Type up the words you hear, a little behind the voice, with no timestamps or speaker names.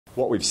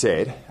What we've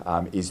said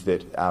is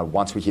that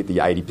once we hit the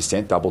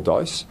 80% double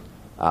dose,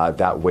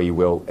 that we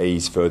will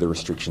ease further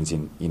restrictions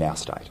in our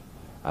state.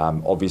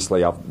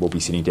 Obviously, we'll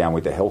be sitting down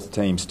with the health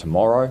teams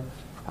tomorrow.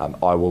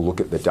 I will look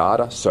at the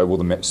data. So will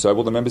the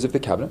members of the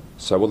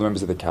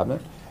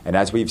cabinet. And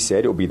as we've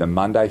said, it will be the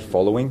Monday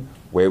following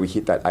where we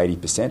hit that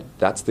 80%.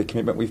 That's the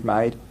commitment we've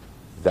made.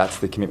 That's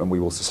the commitment we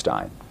will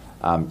sustain.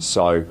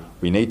 So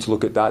we need to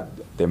look at that.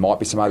 There might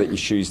be some other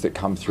issues that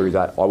come through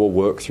that. I will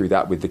work through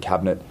that with the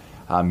cabinet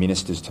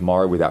ministers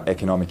tomorrow, with our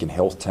economic and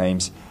health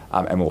teams,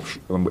 and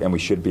we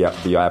should be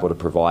able to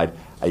provide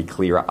a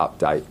clearer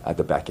update at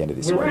the back end of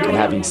this week. And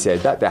having said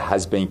that, there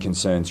has been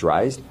concerns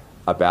raised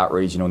about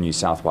regional New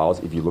South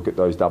Wales. If you look at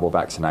those double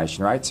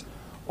vaccination rates,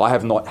 I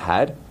have not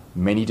had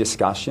many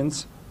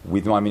discussions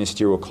with my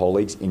ministerial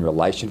colleagues in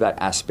relation to that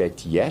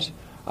aspect yet.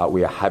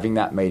 We are having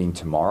that meeting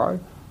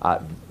tomorrow.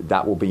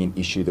 That will be an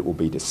issue that will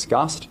be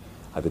discussed.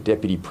 The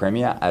Deputy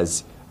Premier,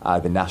 as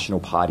the National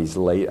Party's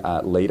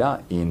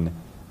leader in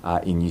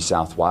New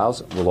South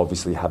Wales, will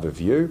obviously have a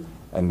view,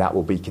 and that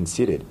will be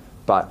considered.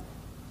 But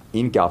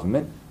in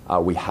government,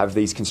 we have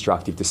these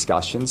constructive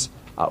discussions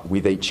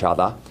with each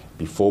other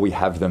before we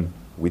have them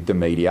with the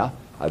media.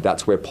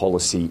 That's where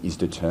policy is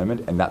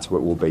determined, and that's where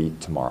it will be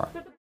tomorrow.